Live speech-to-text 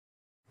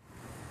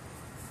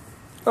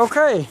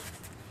Okay,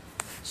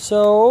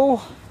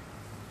 so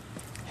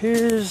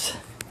here's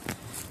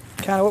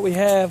kind of what we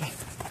have.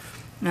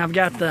 Now I've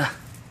got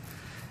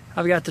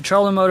the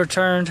trolling motor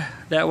turned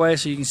that way,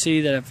 so you can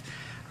see that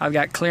I've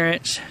got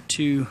clearance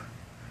to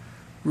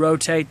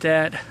rotate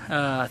that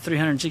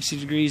 360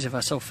 degrees if I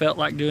so felt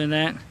like doing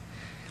that.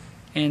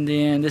 And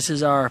then this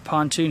is our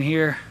pontoon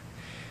here.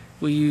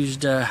 We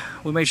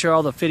made sure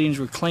all the fittings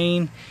were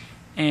clean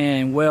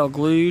and well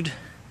glued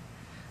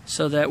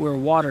so that we're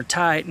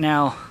watertight.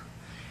 Now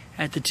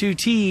at the 2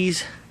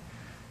 T's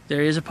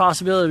there is a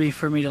possibility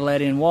for me to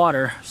let in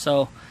water,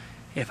 so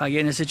if I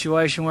get in a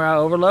situation where I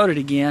overload it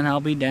again,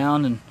 I'll be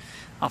down and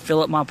I'll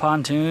fill up my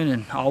pontoon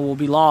and all will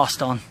be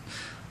lost on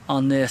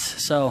this.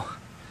 So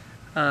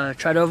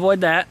try to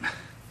avoid that,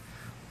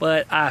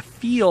 but I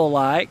feel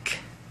like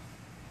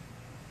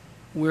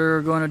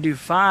we're going to do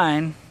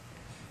fine.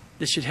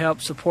 This should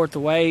help support the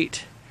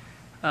weight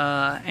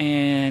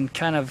and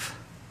kind of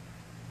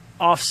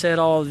offset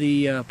all of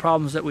the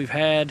problems that we've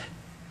had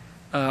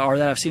or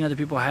that I've seen other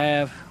people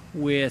have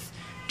with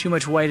too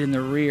much weight in the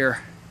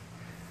rear.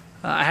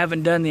 I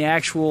haven't done the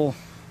actual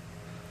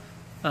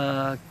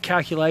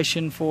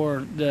calculation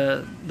for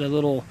the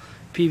little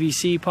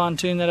PVC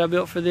pontoon that I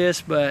built for this,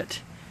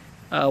 but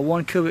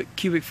 1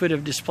 cubic foot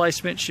of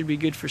displacement should be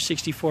good for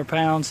 64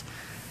 pounds.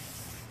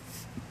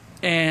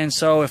 And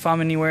so if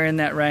I'm anywhere in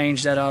that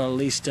range, that ought at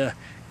least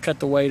cut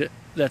the weight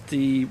that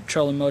the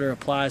trolling motor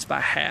applies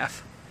by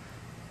half.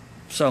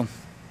 So,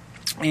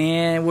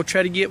 and we'll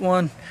try to get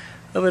one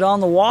of it on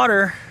the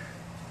water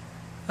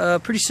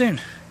pretty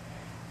soon.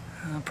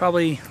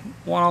 Probably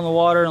one on the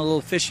water and a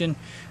little fishing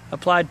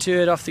applied to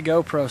it off the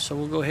GoPro. So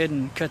we'll go ahead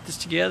and cut this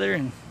together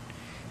and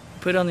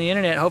put it on the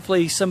internet.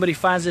 Hopefully somebody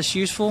finds this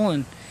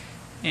useful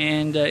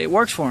and it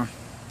works for them.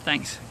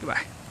 Thanks.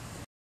 Goodbye.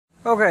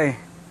 Okay,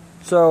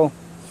 so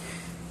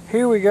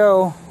here we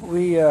go.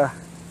 We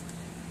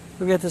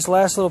got this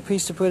last little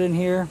piece to put in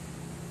here.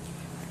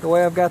 The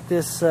way I've got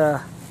this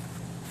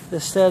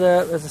set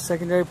up as a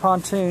secondary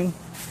pontoon,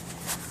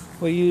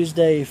 we used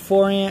a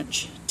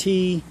 4-inch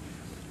T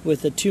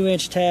with a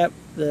 2-inch tap,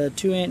 the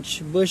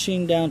 2-inch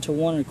bushing down to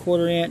 1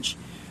 1/4 inch.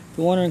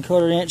 The 1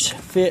 1/4 inch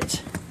fits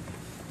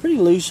pretty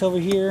loose over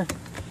here.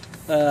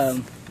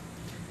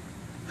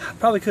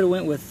 Probably could have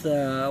went with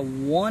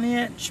 1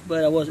 inch,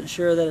 but I wasn't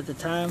sure of that at the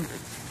time.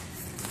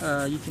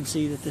 You can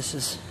see that this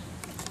is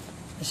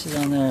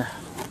on there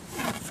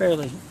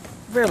fairly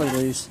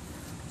loose.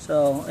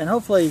 So, and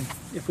hopefully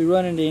if we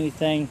run into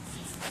anything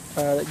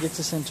that gets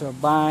us into a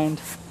bind,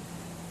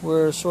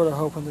 we're sort of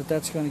hoping that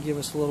that's going to give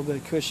us a little bit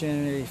of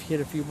cushion if you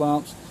hit a few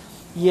bumps.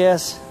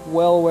 Yes,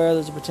 well aware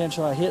there's a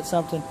potential I hit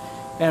something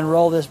and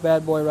roll this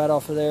bad boy right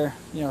off of there,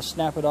 you know,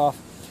 snap it off.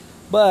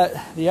 But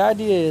the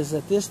idea is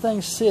that this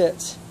thing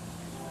sits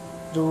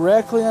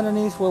directly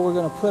underneath where we're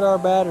going to put our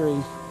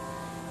battery,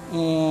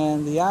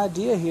 and the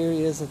idea here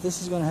is that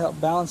this is going to help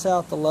balance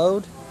out the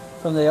load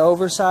from the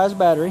oversized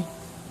battery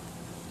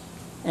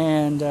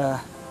and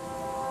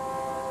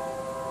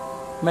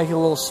make it a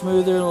little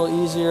smoother, a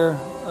little easier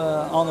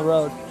on the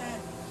road.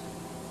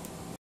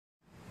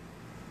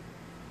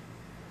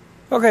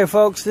 Okay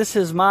folks, this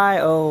is my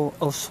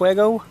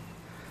Oswego.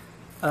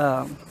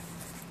 I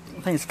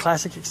think it's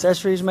Classic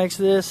Accessories makes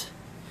this.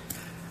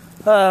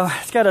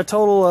 It's got a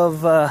total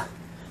of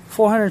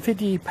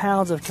 450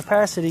 pounds of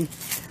capacity.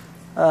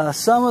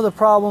 Some of the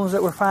problems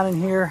that we're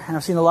finding here, and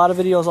I've seen a lot of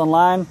videos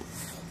online,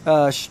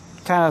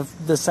 kind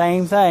of the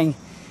same thing,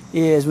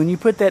 is when you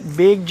put that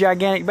big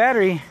gigantic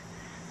battery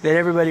that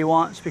everybody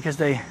wants because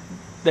they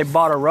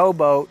bought a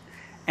rowboat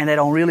and they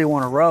don't really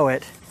want to row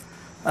it.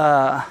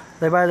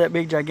 They buy that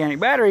big gigantic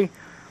battery,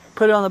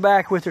 put it on the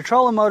back with their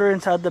trolling motor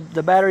inside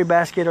the battery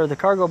basket or the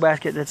cargo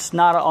basket that's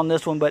not on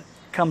this one but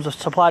comes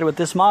supplied with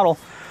this model.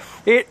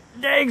 It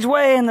digs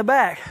way in the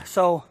back.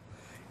 So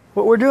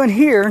what we're doing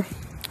here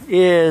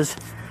is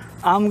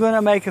I'm going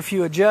to make a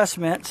few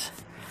adjustments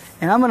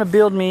and I'm going to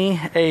build me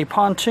a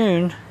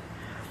pontoon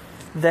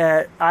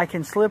that I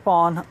can slip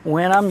on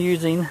when I'm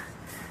using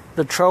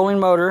the trolling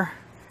motor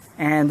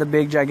and the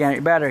big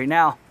gigantic battery.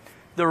 Now,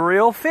 the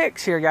real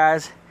fix here,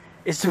 guys,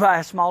 is to buy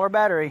a smaller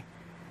battery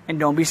and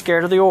don't be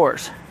scared of the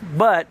oars.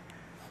 But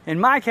in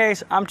my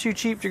case, I'm too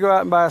cheap to go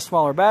out and buy a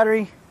smaller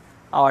battery.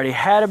 I already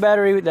had a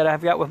battery that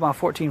I've got with my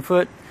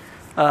 14-foot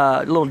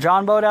little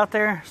John boat out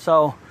there,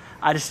 so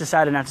I just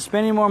decided not to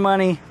spend any more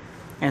money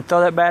and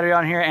throw that battery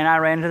on here, and I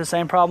ran into the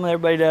same problem that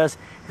everybody does.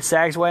 It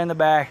sags way in the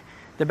back.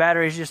 The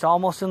battery is just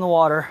almost in the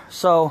water,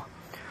 so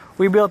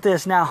we built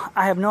this. Now,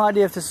 I have no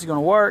idea if this is going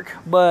to work,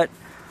 but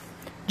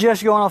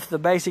just going off the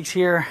basics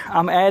here,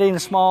 I'm adding a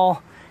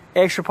small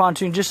extra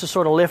pontoon just to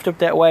sort of lift up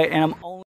that weight, and I'm only